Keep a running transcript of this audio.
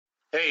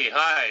Hey,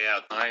 hi,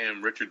 I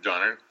am Richard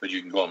Donner, but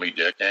you can call me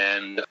Dick,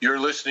 and you're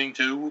listening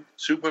to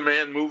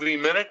Superman Movie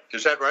Minute.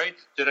 Is that right?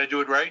 Did I do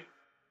it right?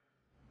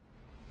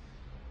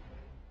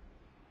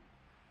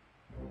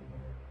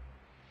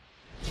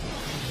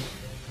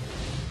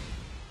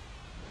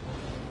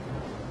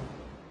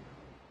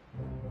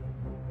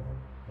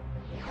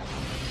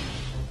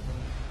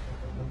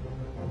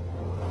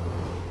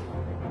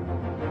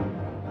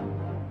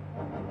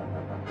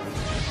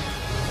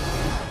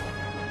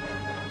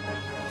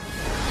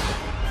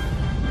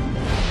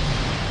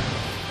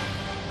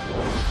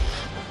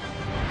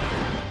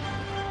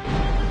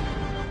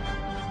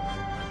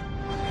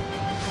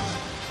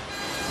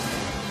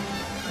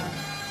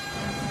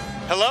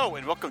 Hello,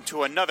 and welcome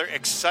to another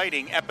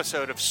exciting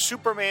episode of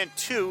Superman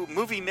 2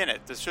 Movie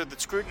Minute, the show that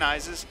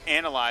scrutinizes,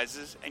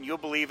 analyzes, and you'll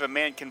believe a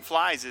man can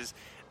flies'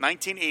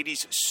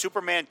 1980s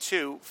Superman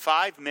 2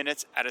 5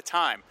 minutes at a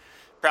time.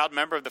 Proud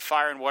member of the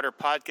Fire and Water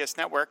Podcast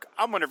Network,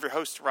 I'm one of your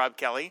hosts, Rob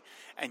Kelly,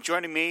 and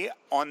joining me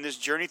on this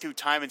journey through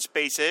time and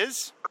space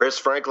is... Chris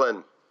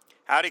Franklin.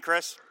 Howdy,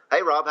 Chris.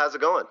 Hey, Rob, how's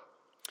it going?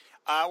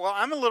 Well,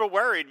 I'm a little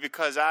worried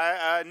because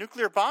a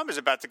nuclear bomb is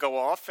about to go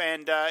off,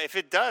 and if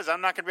it does, I'm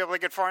not going to be able to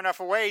get far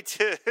enough away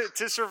to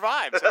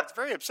survive. So it's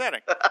very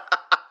upsetting.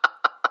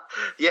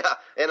 Yeah,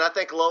 and I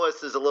think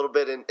Lois is a little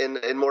bit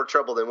in more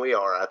trouble than we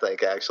are, I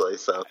think, actually.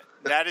 So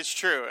that is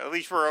true. At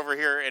least we're over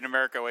here in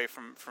America away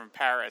from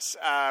Paris,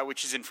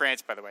 which is in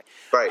France, by the way.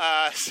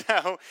 Right.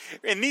 So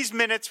in these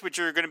minutes, which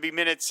are going to be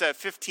minutes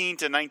 15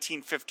 to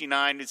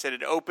 1959, it said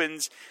it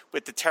opens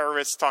with the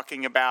terrorists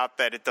talking about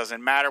that it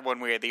doesn't matter one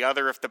way or the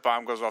other if the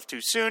bomb goes off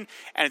too soon,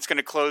 and it's going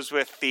to close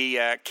with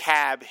the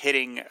cab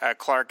hitting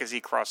Clark as he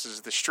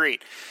crosses the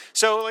street.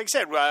 So like I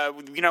said,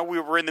 we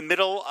were in the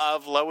middle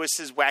of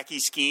Lois's wacky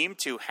scheme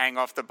to hang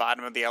off the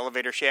bottom of the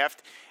elevator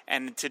shaft,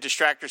 and to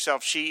distract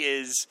herself, she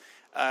is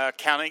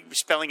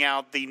spelling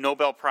out the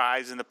Nobel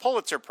Prize and the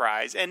Pulitzer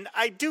Prize. And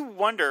I do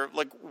wonder,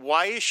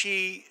 does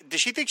she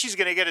think she's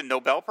going to get a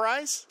Nobel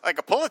Prize? Like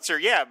a Pulitzer,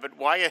 yeah, but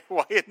why a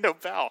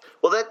Nobel?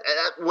 Well, that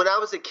when I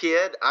was a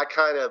kid, I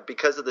kind of,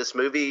 because of this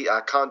movie,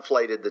 I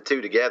conflated the two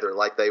together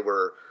like they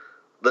were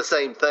the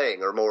same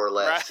thing, or more or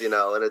less, right.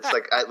 And it's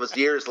like, it was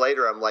years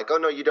later, I'm like, oh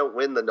no, you don't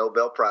win the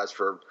Nobel Prize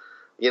for,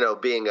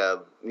 being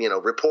a,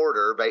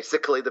 reporter.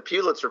 Basically, the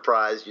Pulitzer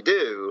Prize you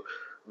do.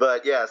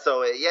 But yeah,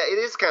 so yeah, it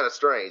is kind of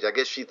strange. I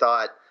guess she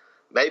thought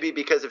maybe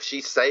because if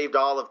she saved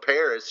all of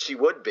Paris, she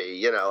would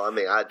be.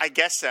 I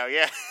guess so.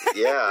 Yeah.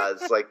 Yeah,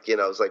 it's like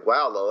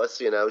wow,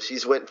 Lois.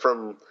 She's went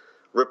from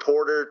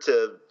reporter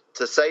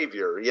to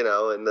savior.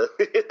 And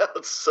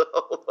so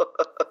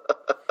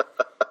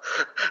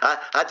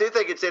I do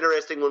think it's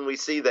interesting when we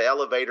see the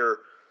elevator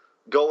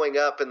going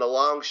up in the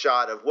long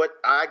shot of what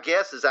I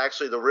guess is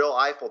actually the real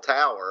Eiffel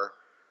Tower.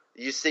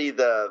 You see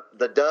the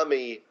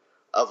dummy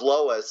of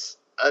Lois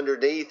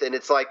underneath, and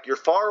it's like you're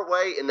far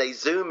away, and they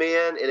zoom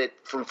in, and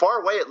from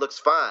far away it looks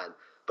fine,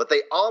 but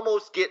they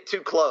almost get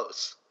too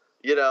close.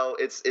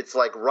 It's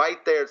like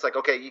right there. It's like,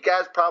 okay, you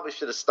guys probably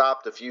should have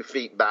stopped a few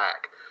feet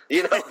back,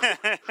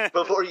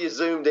 before you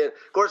zoomed in.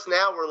 Of course,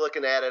 now we're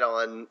looking at it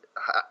on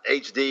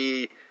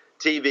HD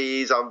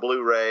TVs, on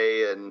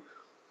Blu-ray, and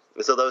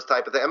so those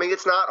type of things. I mean,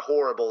 it's not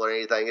horrible or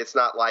anything. It's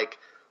not like,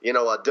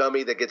 a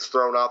dummy that gets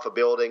thrown off a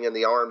building and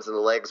the arms and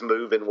the legs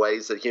move in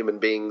ways that human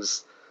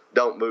beings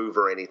don't move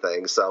or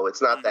anything. So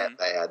it's not that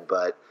bad.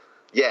 But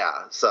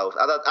yeah, so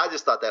I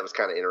just thought that was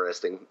kind of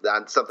interesting.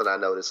 Something I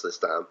noticed this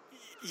time.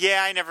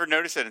 Yeah, I never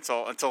noticed it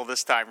until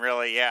this time,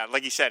 really. Yeah,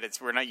 like you said,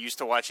 we're not used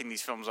to watching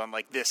these films on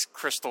like this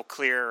crystal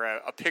clear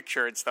a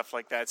picture and stuff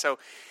like that. So,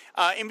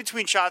 in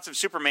between shots of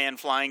Superman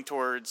flying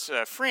towards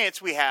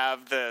France, we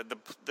have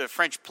the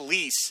French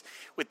police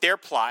with their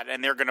plot,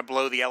 and they're going to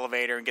blow the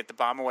elevator and get the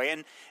bomb away.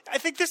 And I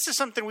think this is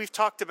something we've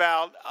talked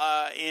about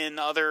in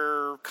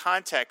other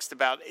contexts.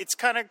 About it's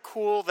kind of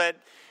cool that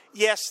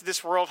yes,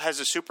 this world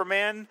has a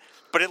Superman,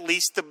 but at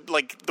least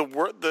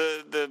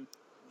the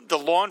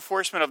law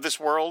enforcement of this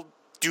world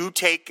do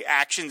take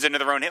actions into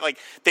their own hand. Like,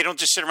 they don't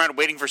just sit around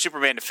waiting for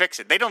Superman to fix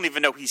it. They don't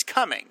even know he's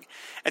coming.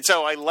 And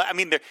so, I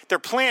mean, their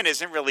plan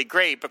isn't really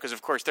great because,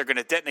 of course, they're going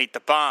to detonate the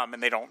bomb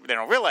and they don't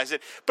realize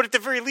it. But at the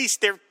very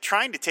least, they're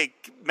trying to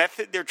take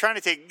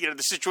the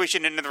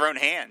situation into their own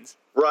hands.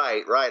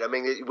 Right. I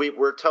mean,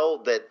 we're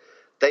told that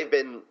they've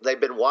been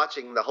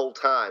watching the whole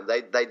time.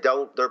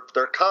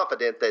 They're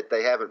confident that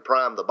they haven't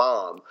primed the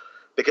bomb,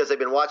 because they've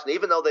been watching,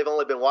 even though they've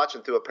only been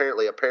watching through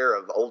apparently a pair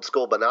of old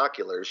school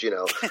binoculars.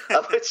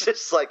 It's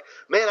just like,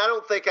 man, I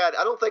don't think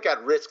I'd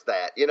risk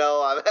that.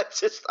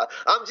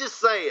 I'm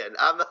just saying,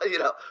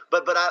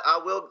 but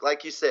I will,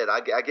 like you said,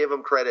 I give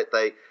them credit.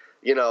 They,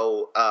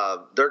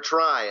 they're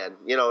trying.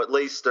 At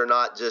least they're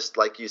not just,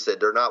 like you said,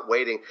 they're not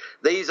waiting.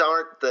 These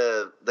aren't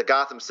the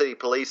Gotham City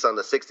Police on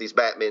the '60s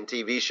Batman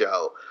TV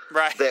show,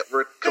 right? That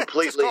were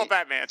completely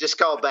just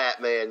call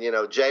Batman.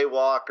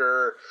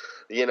 Jaywalker.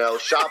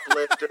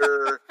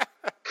 Shoplifter,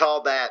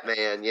 call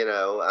Batman,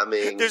 I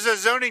mean. There's a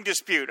zoning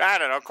dispute. I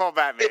don't know, call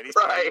Batman.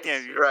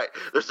 Right.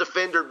 There's a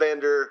fender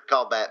bender,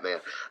 call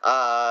Batman.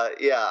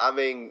 Yeah, I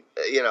mean,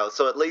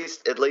 so at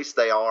least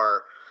they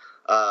are,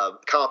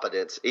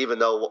 competence, even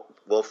though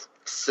we'll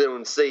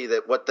soon see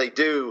that what they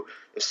do,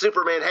 if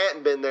Superman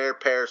hadn't been there,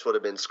 Paris would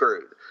have been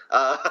screwed.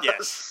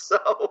 Yes. So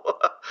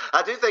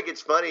I do think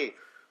it's funny,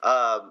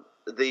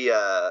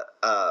 the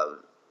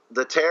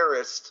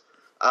terrorist,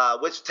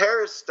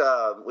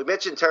 we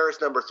mentioned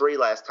terrorist number 3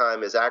 last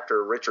time is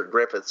actor Richard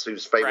Griffiths,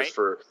 who's famous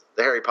for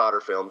the Harry Potter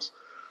films.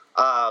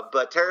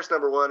 But terrorist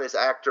number 1 is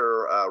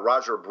actor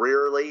Roger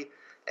Brearley,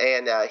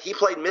 and he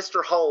played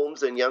Mr.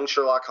 Holmes in Young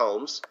Sherlock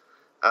Holmes.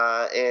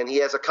 And he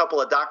has a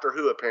couple of Doctor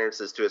Who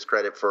appearances to his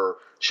credit for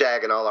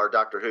Shag and all our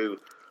Doctor Who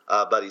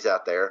buddies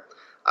out there.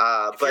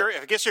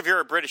 I guess if you're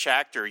a British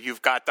actor,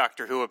 you've got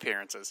Doctor Who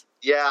appearances.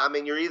 Yeah, I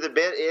mean, you're either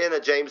been in a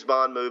James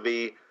Bond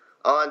movie,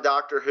 on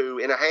Doctor Who,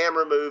 in a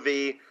Hammer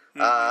movie,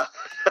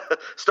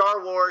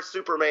 Star Wars,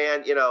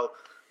 Superman. You know,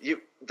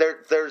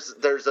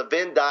 there's a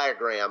Venn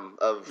diagram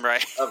of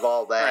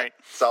all that. Right.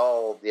 It's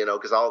all, you know,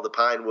 because all the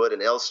Pinewood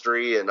and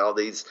Elstree and all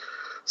these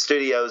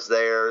studios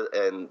there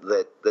and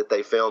that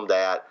they filmed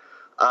at.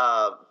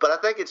 But I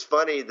think it's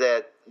funny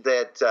that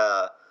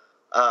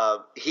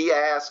he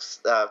asks,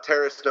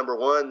 terrorist number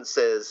 1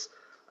 says,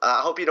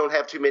 I hope you don't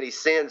have too many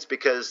sins,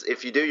 because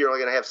if you do, you're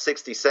only going to have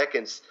 60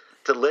 seconds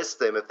to list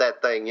them if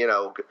that thing, you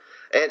know.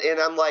 And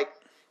I'm like,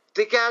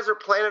 the guys are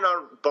planning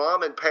on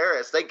bombing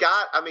Paris. They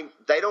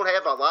don't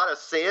have a lot of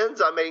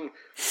sins. I mean,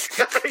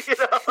 you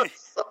know,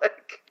 it's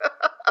like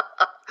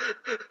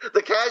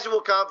the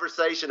casual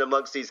conversation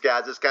amongst these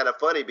guys is kind of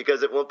funny,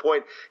 because at one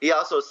point he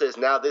also says,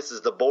 now this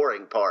is the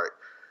boring part.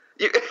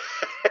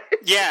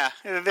 Yeah,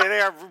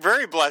 they are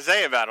very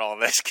blasé about all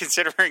this,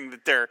 considering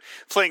that they're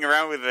playing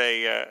around with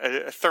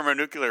a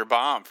thermonuclear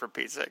bomb, for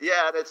Pete's sake.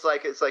 Yeah, and it's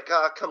like,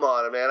 oh, come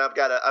on, man, I've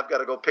got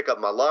to go pick up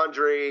my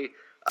laundry.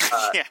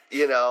 Yeah.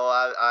 You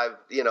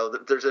know,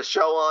 there's a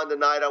show on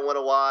tonight I want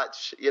to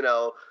watch. You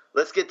know,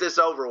 let's get this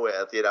over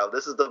with. You know,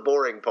 this is the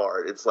boring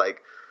part. It's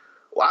like,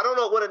 well, I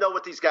don't want to know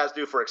what these guys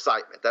do for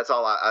excitement. That's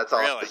all.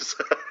 Really?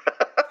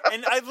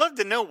 And I'd love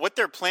to know what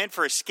their plan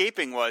for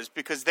escaping was,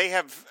 because they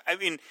have. I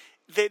mean,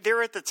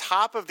 they're at the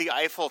top of the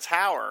Eiffel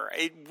Tower.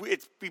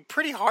 It'd be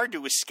pretty hard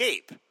to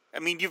escape. I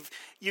mean,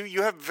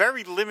 you have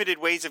very limited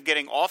ways of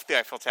getting off the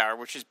Eiffel Tower,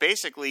 which is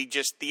basically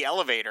just the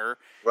elevator.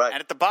 Right.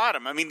 And at the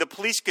bottom, I mean, the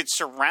police could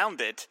surround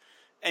it,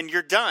 and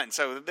you're done.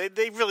 So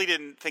they really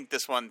didn't think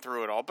this one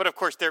through at all. But of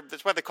course,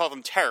 that's why they call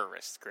them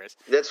terrorists, Chris.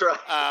 That's right.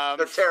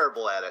 They're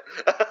terrible at it.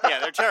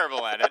 Yeah, they're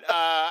terrible at it.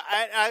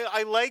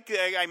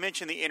 I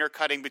mentioned the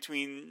intercutting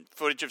between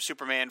footage of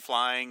Superman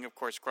flying, of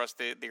course, across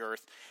the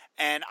Earth.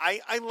 And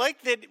I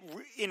like that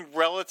in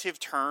relative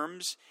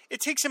terms,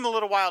 it takes him a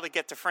little while to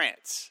get to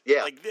France.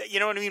 Yeah. Like, you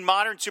know what I mean?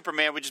 Modern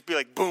Superman would just be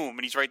like, boom,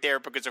 and he's right there,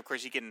 because, of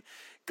course, he can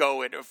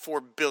go at 4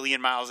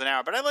 billion miles an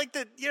hour. But I like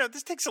that, you know,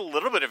 this takes a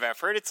little bit of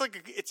effort.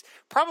 It's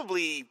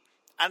probably,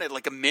 I don't know,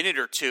 like a minute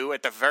or two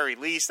at the very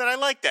least. And I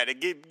like that.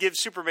 It gives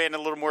Superman a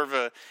little more of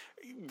a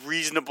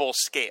reasonable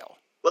scale.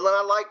 Well, and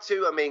I like,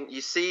 too, I mean,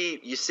 you see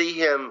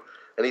him,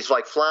 and he's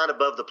like flying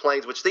above the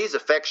planes, which these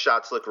effect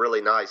shots look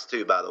really nice,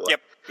 too, by the way.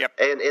 Yep.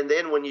 And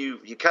then when you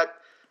cut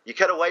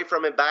away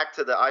from him back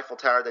to the Eiffel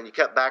Tower, then you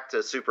cut back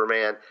to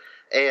Superman,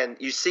 and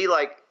you see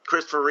like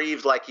Christopher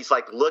Reeves, like he's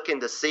like looking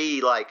to see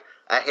like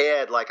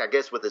ahead, like I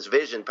guess with his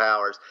vision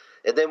powers.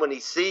 And then when he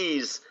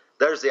sees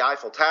there's the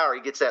Eiffel Tower,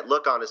 he gets that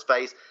look on his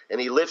face,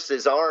 and he lifts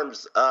his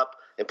arms up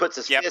and puts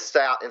his fists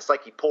out, and it's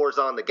like he pours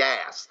on the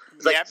gas.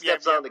 It's like he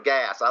steps on the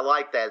gas. I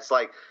like that. It's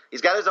like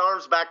he's got his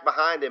arms back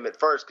behind him at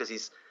first, because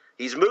he's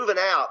moving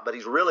out, but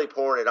he's really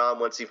pouring it on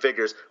once he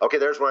figures, okay,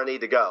 there's where I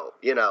need to go,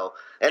 you know.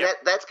 And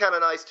that's kind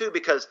of nice, too,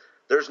 because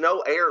there's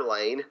no air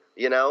lane,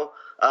 you know.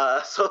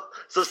 So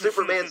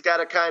Superman's got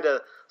to kind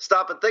of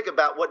stop and think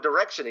about what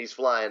direction he's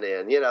flying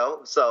in, you know.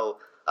 So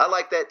I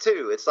like that,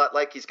 too. It's not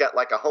like he's got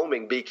like a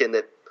homing beacon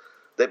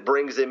that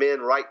brings him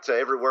in right to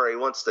everywhere he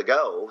wants to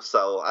go.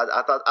 So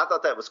I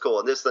thought that was cool.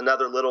 And this is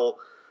another little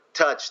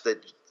touch that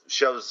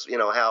shows, you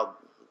know, how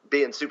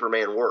being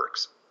Superman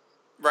works.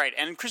 Right,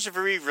 and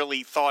Christopher Reeve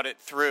really thought it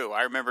through.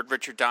 I remembered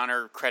Richard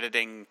Donner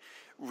crediting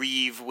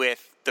Reeve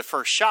with the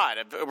first shot.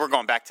 We're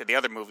going back to the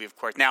other movie, of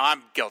course. Now,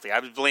 I'm guilty. I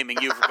was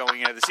blaming you for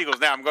going into the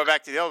sequels. Now I'm going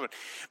back to the other one.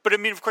 But, I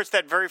mean, of course,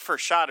 that very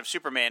first shot of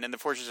Superman in the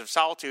Fortress of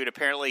Solitude,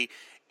 apparently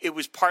it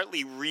was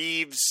partly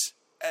Reeve's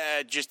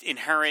just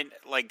inherent,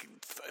 like,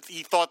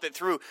 he thought that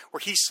through, where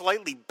he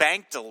slightly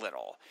banked a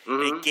little.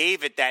 Mm-hmm. And it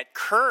gave it that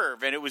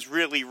curve, and it was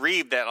really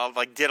Reeve that,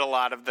 like, did a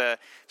lot of the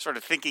sort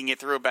of thinking it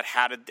through about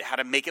how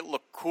to make it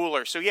look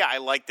cooler. So, yeah, I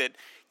like that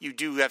you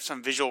do have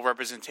some visual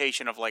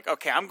representation of, like,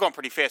 okay, I'm going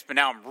pretty fast, but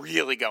now I'm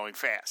really going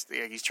fast.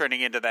 He's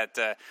turning into that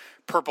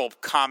purple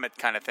comet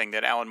kind of thing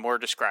that Alan Moore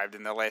described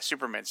in the last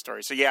Superman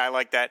story. So, yeah, I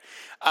like that.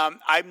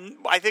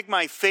 I think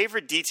my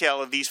favorite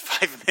detail of these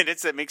 5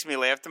 minutes that makes me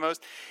laugh the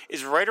most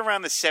is right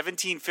around the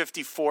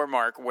 1754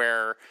 mark,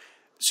 where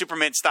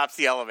Superman stops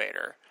the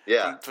elevator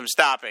from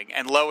stopping,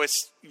 and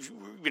Lois,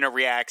 you know,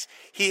 reacts.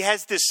 He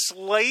has this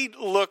slight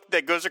look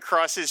that goes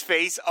across his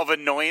face of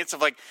annoyance,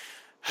 of like,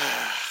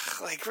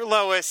 like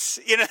Lois,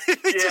 he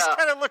just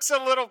kind of looks a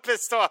little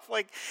pissed off.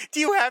 Like, do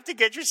you have to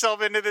get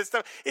yourself into this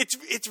stuff?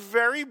 It's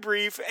very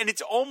brief, and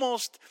it's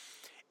almost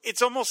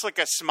like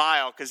a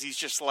smile because he's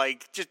just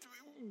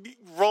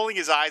rolling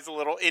his eyes a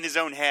little in his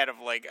own head of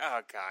like,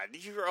 oh God,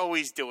 you're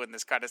always doing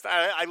this kind of stuff.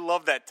 I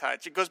love that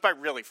touch. It goes by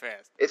really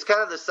fast. It's kind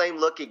of the same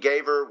look he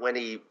gave her when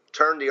he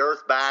turned the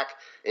earth back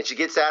and she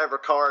gets out of her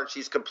car and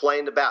she's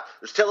complained about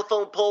there's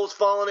telephone poles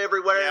falling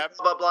everywhere,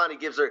 blah, blah, blah.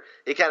 And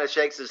he kind of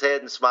shakes his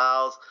head and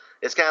smiles.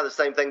 It's kind of the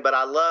same thing, but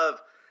I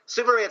love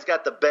Superman's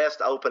got the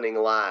best opening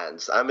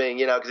lines. I mean,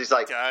 because he's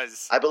like,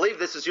 I believe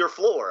this is your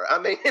floor. I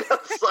mean,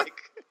 it's like,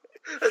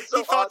 so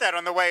he thought that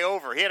on the way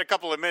over. He had a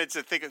couple of minutes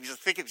to think. He was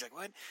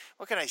like,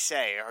 "What can I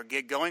say? Or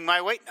going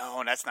my way?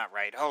 No, that's not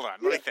right. Hold on,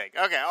 let me think.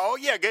 Okay, oh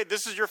yeah, good.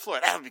 This is your floor.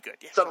 That'll be good.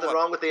 Yeah, something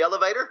wrong with the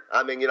elevator?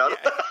 I mean,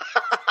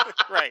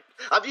 right.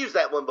 I've used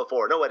that one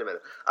before. No, wait a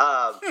minute.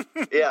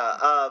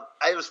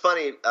 It was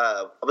funny.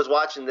 I was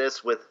watching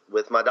this with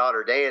my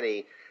daughter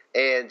Danny,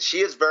 and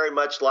she is very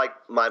much like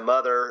my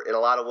mother in a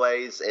lot of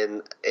ways.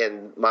 And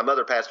my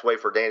mother passed away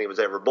before Danny was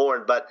ever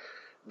born, but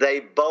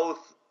they both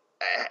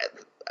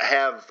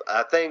have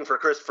a thing for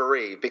Christopher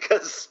Reeve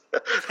because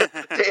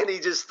Danny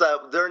just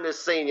during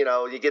this scene,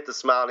 you get the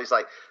smile and he's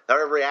like,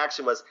 her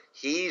reaction was,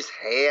 he's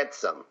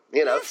handsome,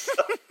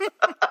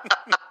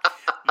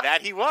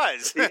 That he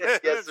was.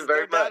 Yes,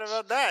 very no much. doubt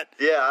about that.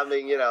 Yeah, I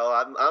mean,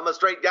 I'm a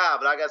straight guy,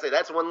 but I gotta say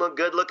that's one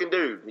good looking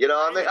dude.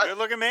 Good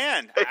looking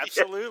man.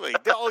 Absolutely.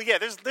 Oh yeah,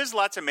 there's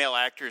lots of male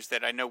actors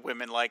that I know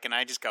women like, and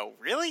I just go,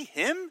 really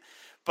him?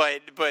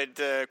 But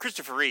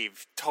Christopher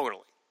Reeve,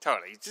 totally.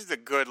 He's just a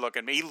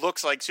good-looking. He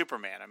looks like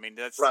Superman. I mean,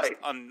 that's right.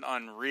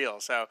 Unreal.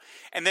 So,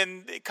 and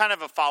then kind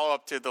of a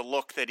follow-up to the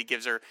look that he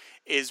gives her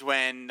is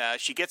when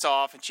she gets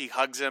off and she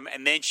hugs him,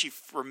 and then she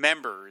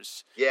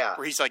remembers. Yeah.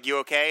 Where he's like, "You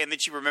okay?" And then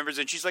she remembers,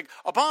 and she's like,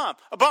 "A bomb,"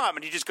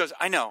 and he just goes,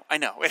 "I know."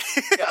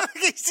 Yeah.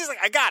 He's just like,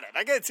 "I got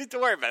it.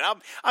 Don't worry about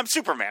it. I'm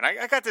Superman.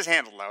 I got this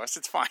handled, Lois.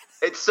 It's fine."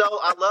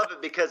 I love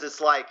it because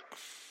it's like.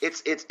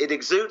 It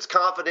exudes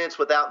confidence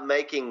without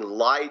making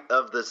light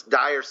of this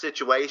dire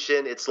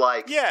situation. It's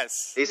like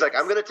he's like,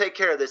 I'm going to take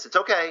care of this. It's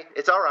okay.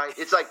 It's all right.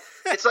 It's like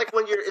it's like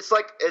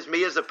as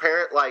me as a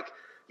parent, like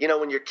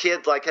when your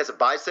kid like has a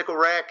bicycle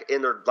wreck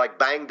and they're like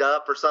banged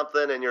up or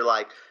something, and you're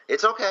like,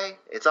 it's okay.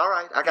 It's all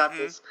right. I got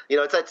this.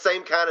 It's that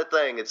same kind of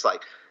thing. It's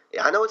like,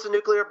 yeah, I know it's a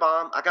nuclear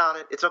bomb. I got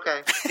it. It's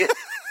okay.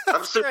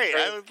 I'm Superman.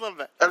 Great. I love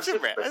that. I'm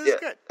Superman. This is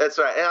good. That's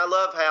right. And I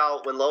love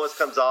how when Lois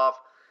comes off.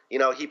 He's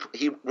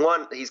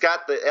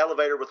got the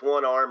elevator with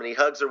one arm and he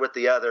hugs her with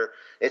the other,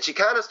 and she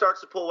kind of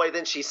starts to pull away.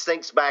 Then she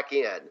sinks back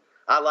in.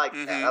 I like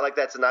that. I like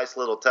that's a nice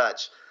little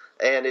touch,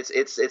 and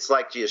it's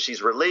like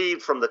she's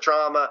relieved from the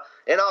trauma,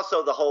 and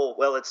also the whole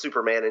it's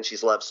Superman and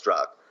she's love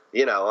struck.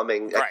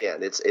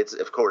 Again, it's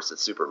of course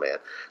it's Superman.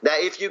 Now,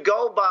 if you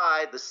go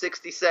by the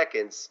 60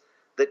 seconds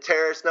that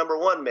Terrorist Number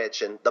 1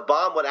 mentioned, the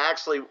bomb would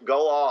actually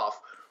go off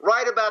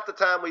right about the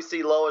time we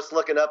see Lois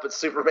looking up at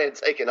Superman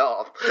taking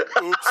off.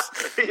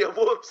 Oops. Yeah,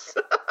 whoops.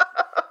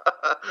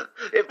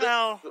 If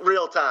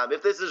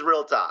this is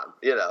real time,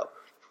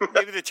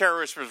 Maybe the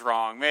terrorist was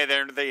wrong. Maybe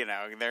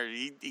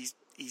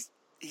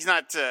he's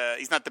not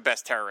the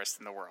best terrorist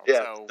in the world.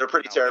 Yeah, so, they're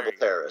pretty terrible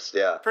terrorists.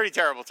 Yeah, pretty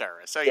terrible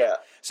terrorists.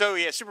 So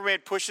Superman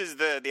pushes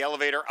the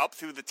elevator up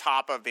through the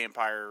top of the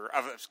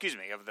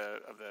of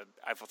the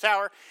Eiffel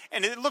Tower,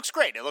 and it looks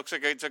great. It looks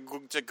like it's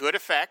a good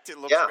effect. It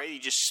looks great. He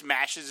just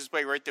smashes his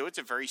way right through. It's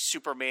a very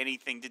Superman-y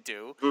thing to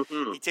do.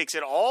 Mm-hmm. He takes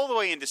it all the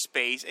way into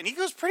space, and he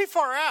goes pretty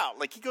far out.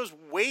 Like he goes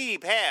way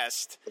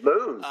past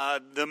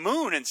the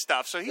moon and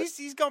stuff. So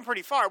he's going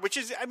pretty far, which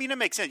is, I mean, it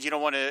makes sense. You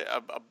don't want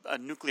a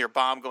nuclear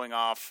bomb going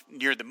off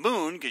near the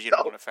moon because you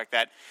don't want to affect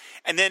that.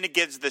 And then it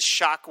gives the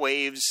shock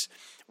waves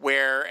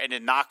and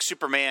it knocks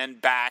Superman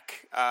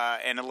back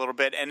and a little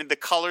bit, and the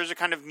colors are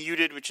kind of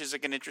muted, which is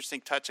like an interesting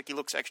touch. Like he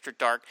looks extra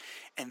dark.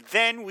 And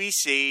then we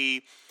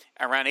see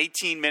around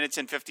 18 minutes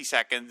and 50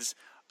 seconds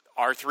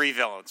our three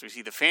villains. We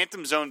see the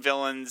Phantom Zone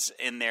villains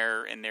in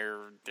their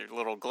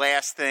little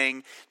glass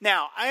thing.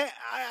 Now I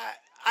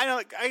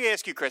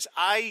ask you, Chris,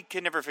 I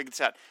can never figure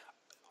this out.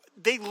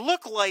 They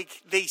look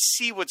like they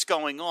see what's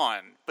going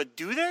on, but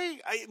do they?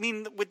 I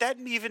mean, would that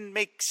even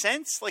make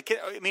sense? Like,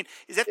 I mean,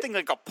 is that thing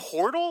like a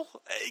portal?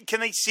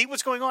 Can they see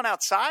what's going on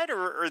outside,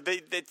 or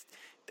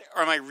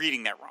am I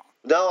reading that wrong?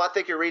 No, I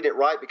think you're reading it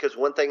right, because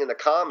one thing in the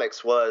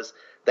comics was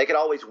they could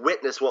always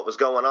witness what was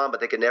going on, but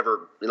they could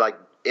never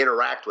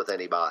interact with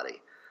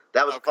anybody.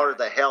 That was part of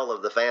the hell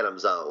of the Phantom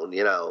Zone,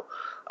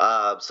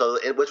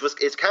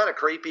 it's kind of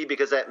creepy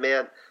because that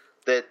meant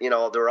that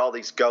there are all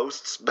these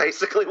ghosts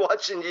basically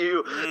watching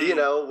you,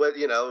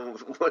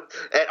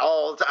 at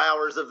all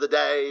hours of the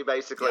day,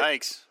 basically.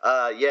 Thanks.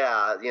 And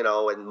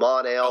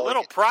Mon-El. A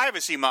little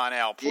privacy,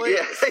 Mon-El, please.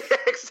 Yeah,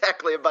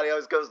 exactly. Everybody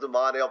always goes to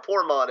Mon-El.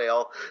 Poor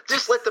Mon-El.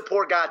 Just let the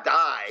poor guy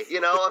die.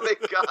 I mean,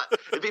 God,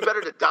 it'd be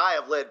better to die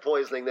of lead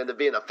poisoning than to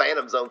be in a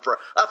Phantom Zone for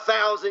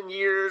 1,000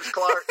 years,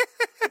 Clark.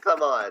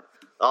 Come on.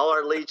 All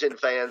our Legion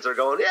fans are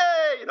going,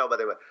 yay, but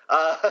anyway.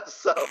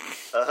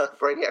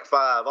 Brainiac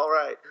 5, all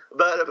right.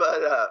 But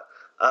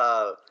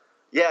I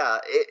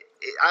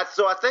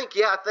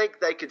think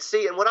they could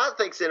see. And what I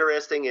think's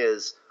interesting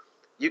is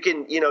you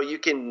can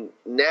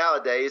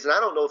nowadays, and I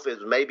don't know if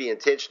it's maybe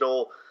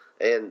intentional,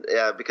 and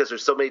because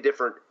there's so many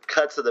different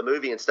cuts of the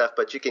movie and stuff,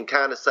 but you can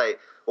kind of say,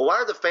 well, why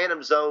are the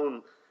Phantom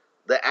Zone,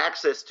 the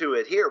access to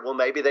it here? Well,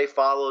 maybe they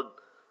followed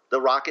the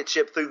rocket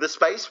ship through the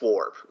space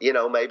warp.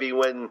 Maybe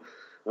when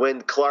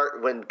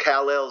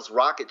Kal-El's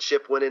rocket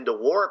ship went into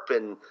warp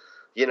and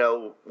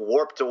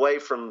warped away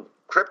from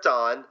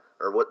Krypton,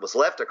 or what was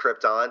left of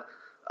Krypton,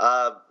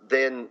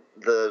 then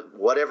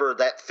whatever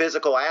that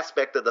physical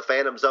aspect of the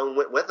Phantom Zone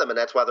went with them, and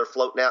that's why they're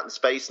floating out in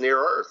space near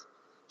Earth.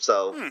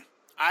 So.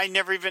 I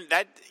never even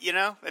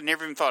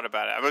thought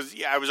about it.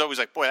 I was always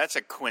like, boy, that's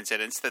a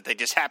coincidence that they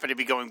just happen to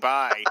be going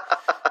by.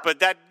 But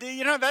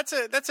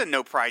that's a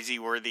no prizey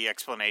worthy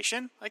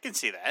explanation. I can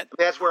see that.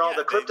 That's where all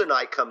the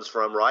kryptonite comes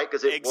from, right?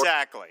 Because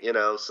exactly.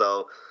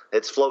 So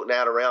it's floating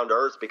out around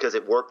Earth because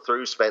it worked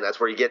through space. That's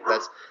where you get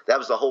that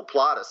was the whole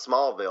plot of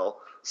Smallville.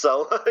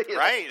 So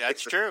right,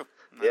 that's true.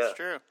 That's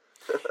true.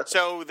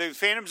 So the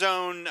Phantom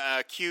Zone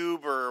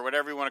cube, or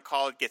whatever you want to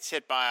call it, gets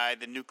hit by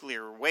the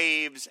nuclear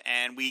waves,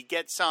 and we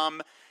get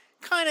some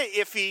kind of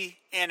iffy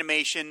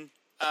animation.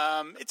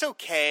 It's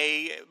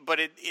okay, but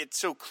it's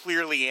so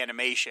clearly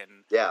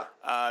animation. Yeah.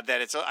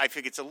 That I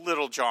think it's a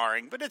little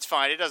jarring, but it's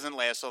fine. It doesn't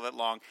last all that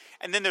long.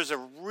 And then there's a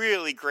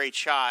really great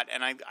shot,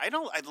 and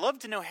I'd love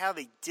to know how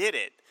they did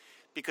it,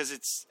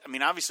 because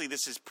obviously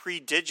this is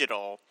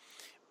pre-digital.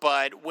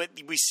 But when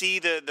we see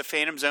the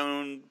Phantom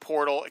Zone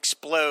portal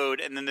explode,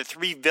 and then the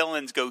three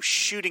villains go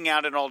shooting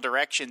out in all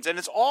directions, and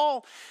it's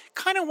all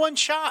kind of one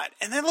shot,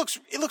 and it looks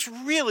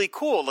really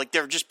cool, like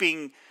they're just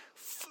being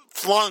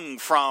flung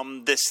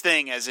from this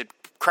thing as it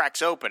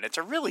cracks open. It's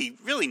a really,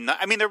 really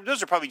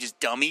those are probably just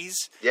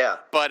dummies. Yeah.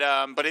 But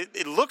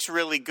it looks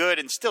really good,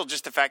 and still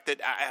just the fact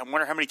that I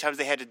wonder how many times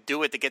they had to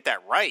do it to get that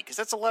right, because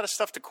that's a lot of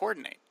stuff to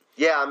coordinate.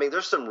 Yeah,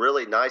 there's some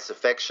really nice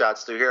effect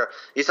shots through here.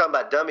 You're talking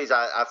about dummies.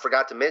 I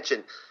forgot to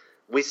mention,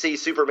 we see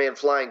Superman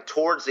flying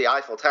towards the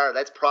Eiffel Tower.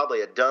 That's probably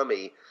a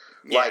dummy,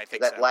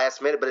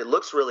 last minute, but it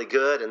looks really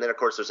good. And then, of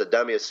course, there's a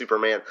dummy of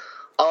Superman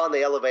on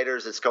the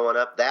elevators that's going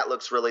up. That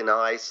looks really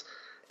nice.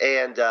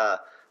 And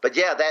but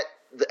yeah,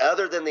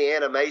 other than the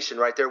animation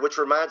right there, which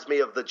reminds me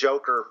of the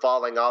Joker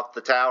falling off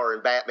the tower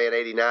in Batman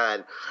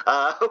 *89,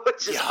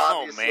 which is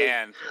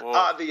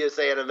obvious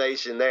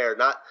animation there.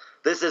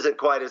 This isn't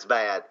quite as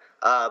bad.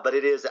 But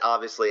it is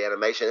obviously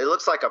animation. It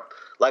looks like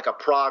a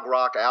prog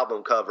rock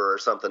album cover or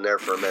something there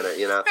for a minute,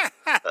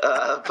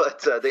 but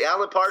the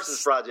Alan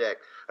Parsons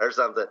Project or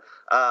something.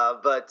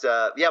 But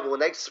when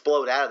they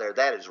explode out of there,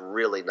 that is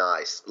really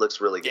nice.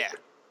 Looks really good.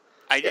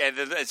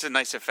 It's a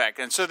nice effect.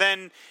 And so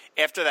then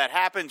after that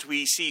happens,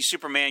 we see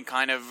Superman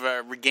kind of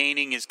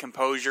regaining his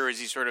composure as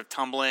he's sort of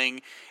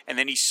tumbling, and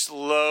then he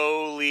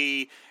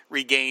slowly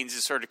regains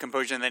his sort of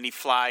composure, and then he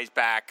flies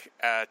back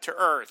to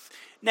Earth.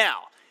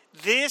 Now,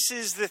 this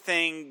is the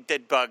thing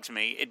that bugs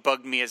me. It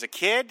bugged me as a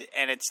kid,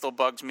 and it still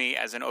bugs me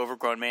as an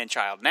overgrown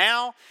man-child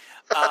now.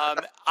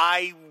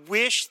 I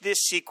wish this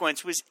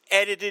sequence was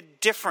edited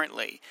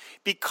differently,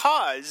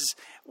 because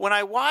when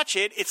I watch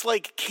it, it's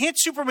like, can't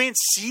Superman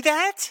see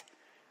that?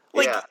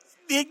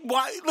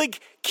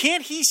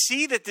 Can't he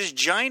see that this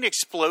giant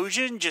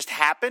explosion just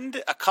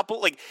happened?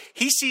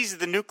 He sees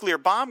the nuclear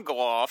bomb go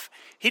off.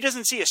 He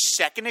doesn't see a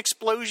second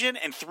explosion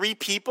and three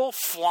people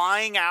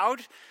flying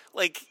out.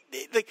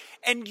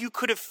 And you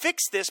could have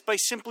fixed this by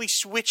simply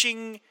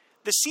switching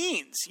the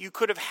scenes. You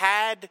could have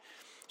had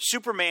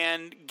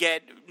Superman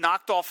get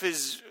knocked off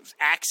his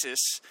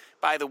axis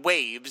by the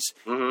waves.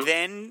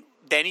 Mm-hmm.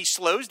 Then he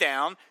slows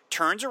down,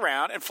 turns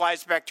around, and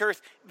flies back to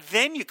Earth.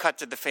 Then you cut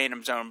to the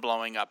Phantom Zone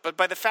blowing up. But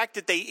by the fact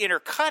that they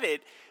intercut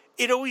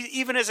it always,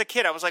 even as a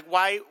kid, I was like,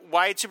 why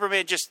did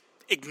Superman just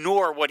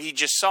ignore what he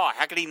just saw?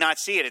 How could he not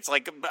see it? It's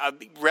like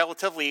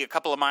relatively a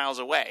couple of miles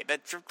away.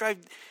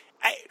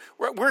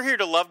 We're here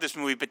to love this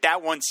movie, but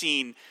that one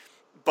scene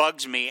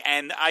bugs me.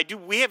 And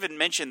we haven't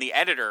mentioned the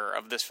editor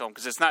of this film,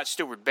 because it's not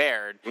Stuart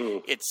Baird.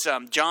 It's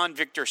John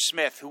Victor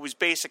Smith, who was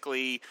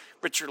basically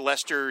Richard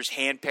Lester's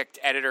handpicked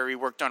editor. He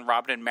worked on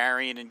Robin and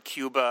Marion in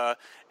Cuba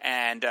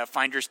and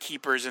Finders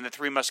Keepers and The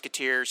Three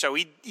Musketeers. So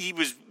he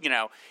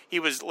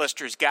was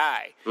Lester's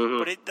guy.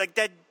 Mm-hmm. But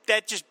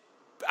that just,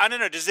 I don't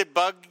know, does it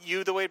bug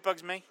you the way it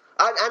bugs me?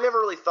 I never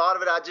really thought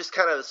of it. I just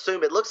kind of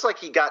assumed it looks like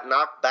he got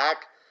knocked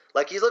back.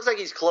 He looks like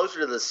he's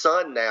closer to the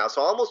sun now.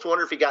 So I almost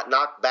wonder if he got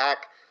knocked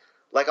back,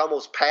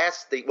 almost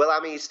past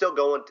he's still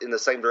going in the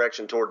same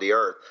direction toward the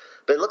Earth.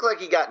 But it looked like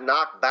he got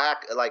knocked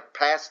back,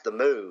 past the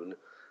moon,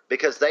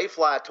 because they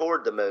fly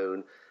toward the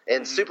moon.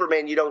 And mm-hmm.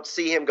 Superman, you don't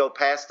see him go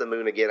past the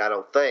moon again, I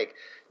don't think.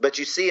 But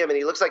you see him, and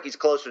he looks like he's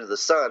closer to the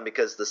sun,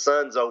 because the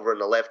sun's over in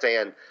the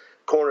left-hand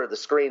corner of the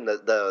screen,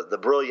 the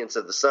brilliance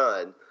of the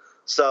sun.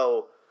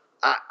 So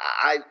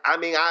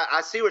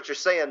I see what you're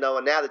saying, though,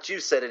 and now that you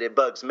said it, it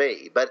bugs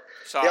me. But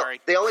sorry,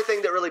 the only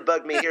thing that really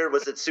bugged me here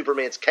was that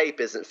Superman's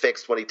cape isn't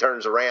fixed when he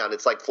turns around.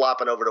 It's like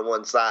flopping over to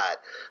one side.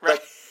 right.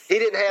 But he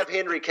didn't have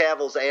Henry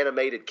Cavill's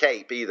animated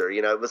cape either.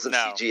 It wasn't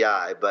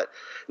CGI. But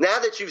now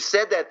that you've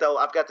said that, though,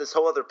 I've got this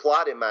whole other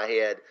plot in my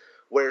head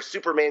where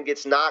Superman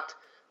gets knocked.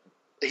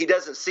 He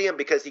doesn't see him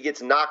because he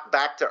gets knocked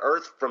back to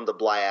Earth from the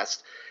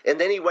blast, and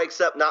then he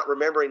wakes up not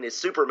remembering his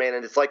Superman,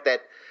 and it's like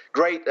that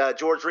great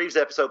George Reeves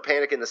episode,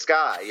 Panic in the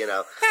Sky,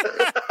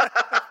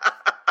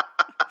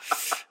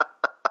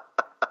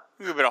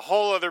 We've got a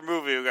whole other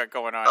movie we got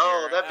going on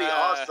Oh, here. that'd be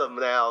awesome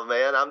now,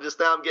 man. I'm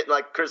getting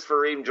like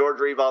Christopher Reeve and George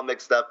Reeve all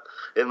mixed up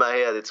in my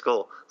head. It's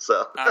cool.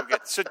 So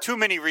so too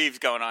many Reeves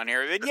going on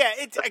here. But yeah,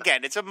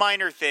 it's a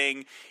minor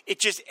thing.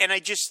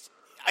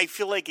 I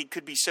feel like it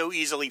could be so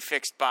easily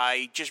fixed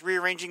by just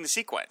rearranging the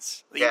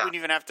sequence. You wouldn't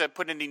even have to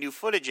put any new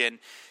footage in.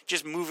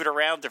 Just move it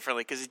around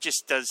differently, because it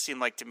just does seem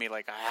like to me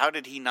like, how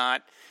did he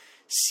not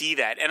see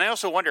that? And I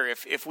also wonder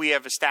if we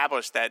have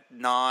established that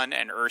Non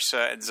and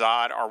Ursa and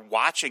Zod are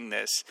watching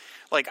this.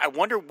 Like, I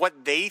wonder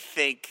what they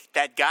think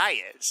that guy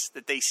is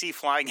that they see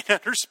flying in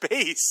outer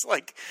space.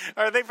 Like,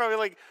 are they probably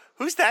like,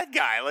 who's that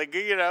guy? Like,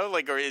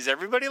 or is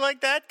everybody like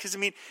that? Because,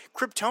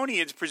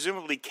 Kryptonians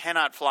presumably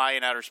cannot fly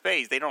in outer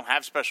space. They don't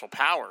have special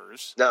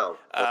powers. No.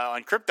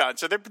 On Krypton.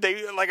 So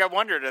they I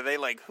wondered, are they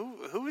like,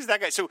 who is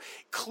that guy? So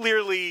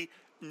clearly,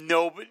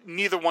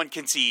 neither one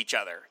can see each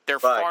other. They're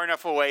far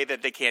enough away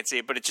that they can't see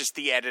it, but it's just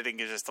the editing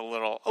is just a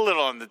little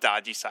on the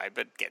dodgy side,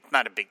 but again,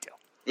 not a big deal.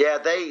 Yeah,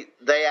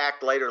 they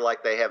act later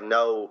like they have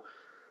no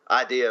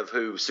idea of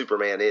who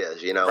Superman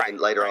is, right, and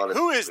later on.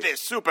 Who is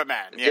this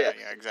Superman? Yeah,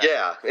 exactly.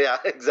 Yeah,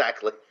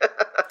 exactly.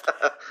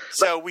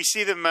 So we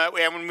see them,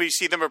 when we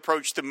see them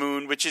approach the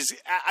moon, which is,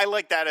 I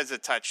like that as a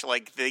touch.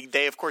 Like,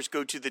 they of course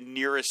go to the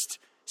nearest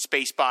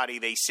space body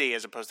they see,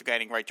 as opposed to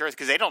guiding right to Earth,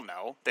 because they don't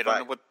know. They don't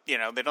know what,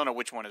 they don't know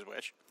which one is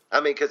which.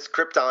 Because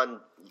Krypton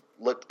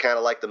looked kind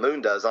of like the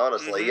moon does,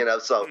 honestly,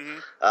 so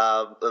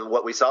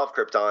what we saw of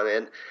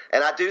Krypton.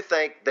 And I do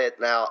think that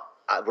now,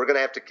 we're going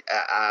to have to.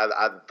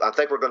 I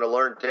think we're going to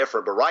learn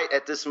different. But right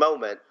at this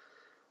moment,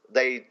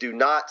 they do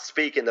not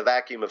speak in the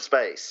vacuum of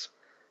space,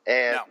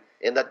 and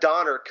in the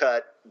Donner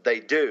cut,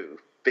 they do,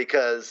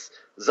 because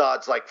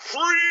Zod's like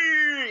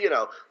free,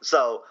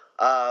 So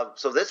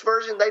this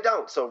version they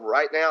don't. So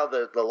right now,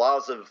 the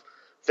laws of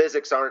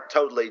physics aren't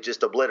totally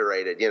just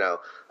obliterated.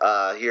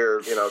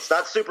 Here, it's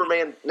not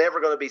Superman. Never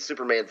going to be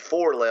Superman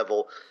 4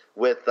 level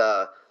with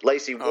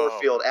Lacey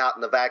Warfield out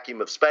in the vacuum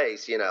of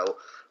space.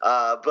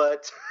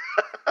 But.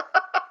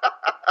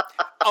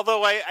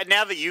 Although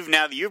now that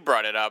you've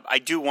brought it up, I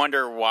do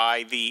wonder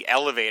why the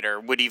elevator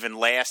would even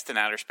last in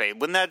outer space.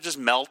 Wouldn't that just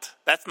melt?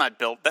 That's not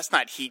built. That's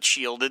not heat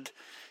shielded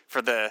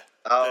for the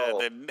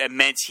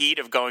immense heat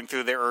of going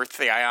through the Earth,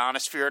 the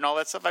ionosphere, and all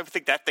that stuff. I would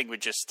think that thing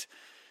would just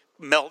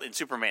melt in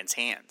Superman's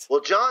hands.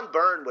 Well, John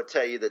Byrne would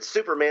tell you that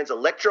Superman's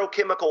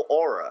electrochemical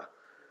aura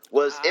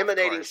was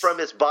emanating from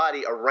his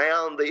body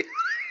around the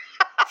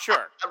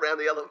around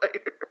the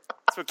elevator.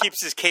 That's what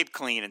keeps his cape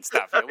clean and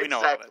stuff. Yeah, we know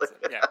all that.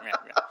 Yeah.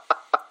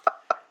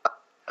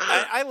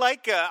 I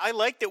like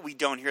that we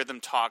don't hear them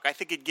talk. I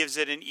think it gives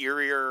it an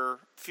eerier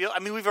feel.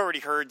 We've already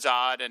heard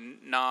Zod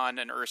and Non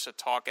and Ursa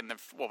talk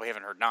we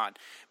haven't heard Non,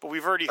 but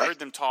we've already heard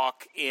them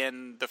talk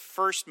in the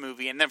first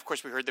movie, and then of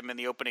course we heard them in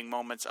the opening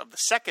moments of the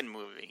second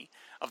movie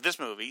of this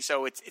movie.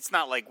 So it's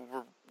not like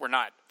we're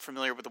not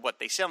familiar with what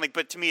they sound like,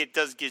 but to me it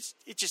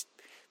just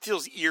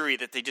feels eerie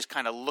that they just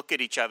kind of look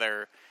at each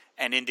other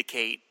and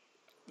indicate,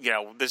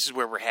 this is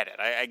where we're headed.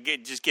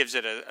 It just gives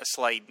it a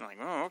slight, like,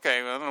 oh,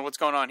 okay, well, I don't know what's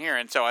going on here.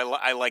 And so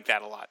I like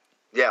that a lot.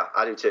 Yeah,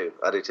 I do too.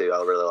 I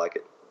really like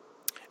it.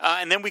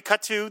 And then we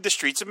cut to the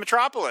streets of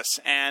Metropolis.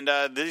 And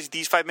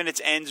these 5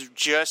 minutes ends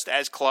just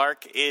as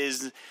Clark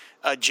is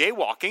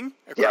jaywalking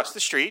across the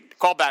street.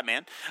 Call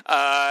Batman.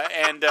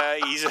 And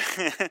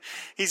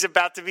he's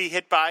about to be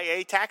hit by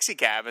a taxi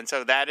cab. And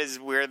so that is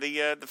where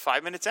the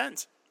 5 minutes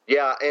ends.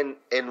 Yeah,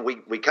 and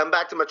we come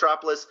back to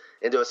Metropolis,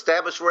 and to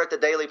establish we're at the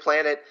Daily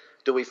Planet,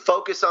 do we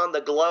focus on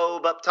the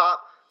globe up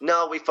top?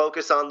 No, we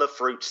focus on the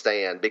fruit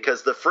stand,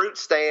 because the fruit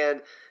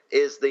stand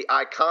is the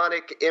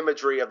iconic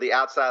imagery of the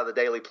outside of the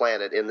Daily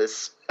Planet in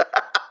this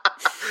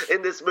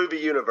in this movie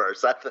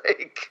universe, I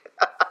think.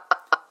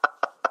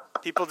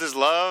 People just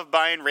love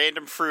buying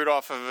random fruit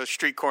off of a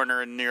street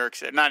corner in New York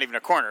City. Not even a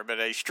corner, but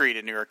a street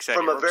in New York City.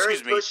 From a very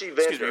pushy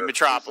vendor.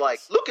 Metropolis. Who's like,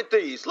 look at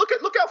these. Look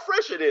how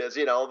fresh it is,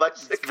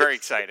 It's very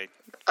exciting.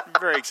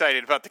 Very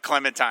excited about the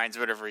clementines,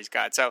 whatever he's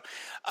got. So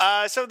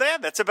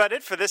that's about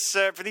it for this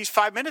for these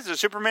 5 minutes of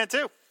Superman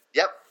 2.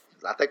 Yep.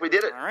 I think we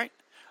did it. All right.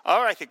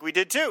 I think we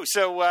did too.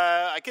 So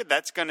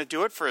that's going to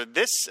do it for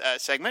this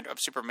segment of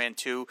Superman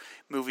 2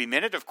 Movie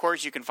Minute. Of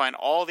course, you can find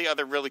all the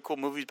other really cool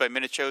Movies by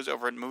Minute shows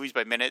over at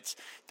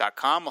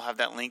moviesbyminutes.com. We'll have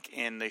that link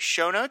in the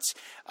show notes.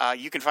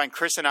 You can find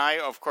Chris and I,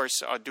 of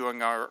course,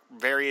 doing our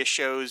various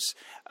shows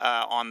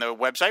on the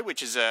website,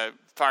 which is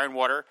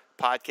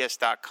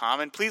fireandwaterpodcast.com.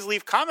 And please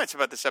leave comments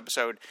about this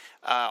episode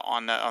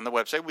on the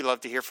website. We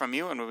love to hear from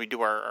you, and when we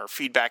do our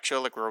feedback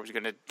show, like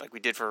we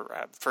did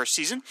for first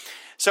season.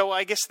 So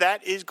I guess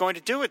that is going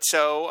to do it.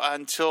 So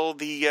until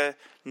the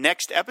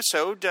next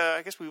episode,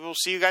 I guess we will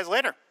see you guys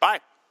later. Bye.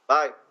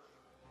 Bye.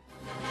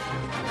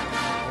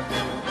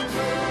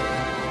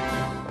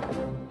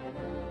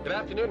 Good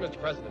afternoon, Mr.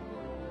 President.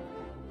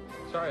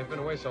 Sorry I've been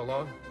away so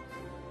long.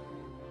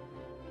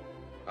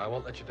 I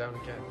won't let you down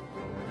again.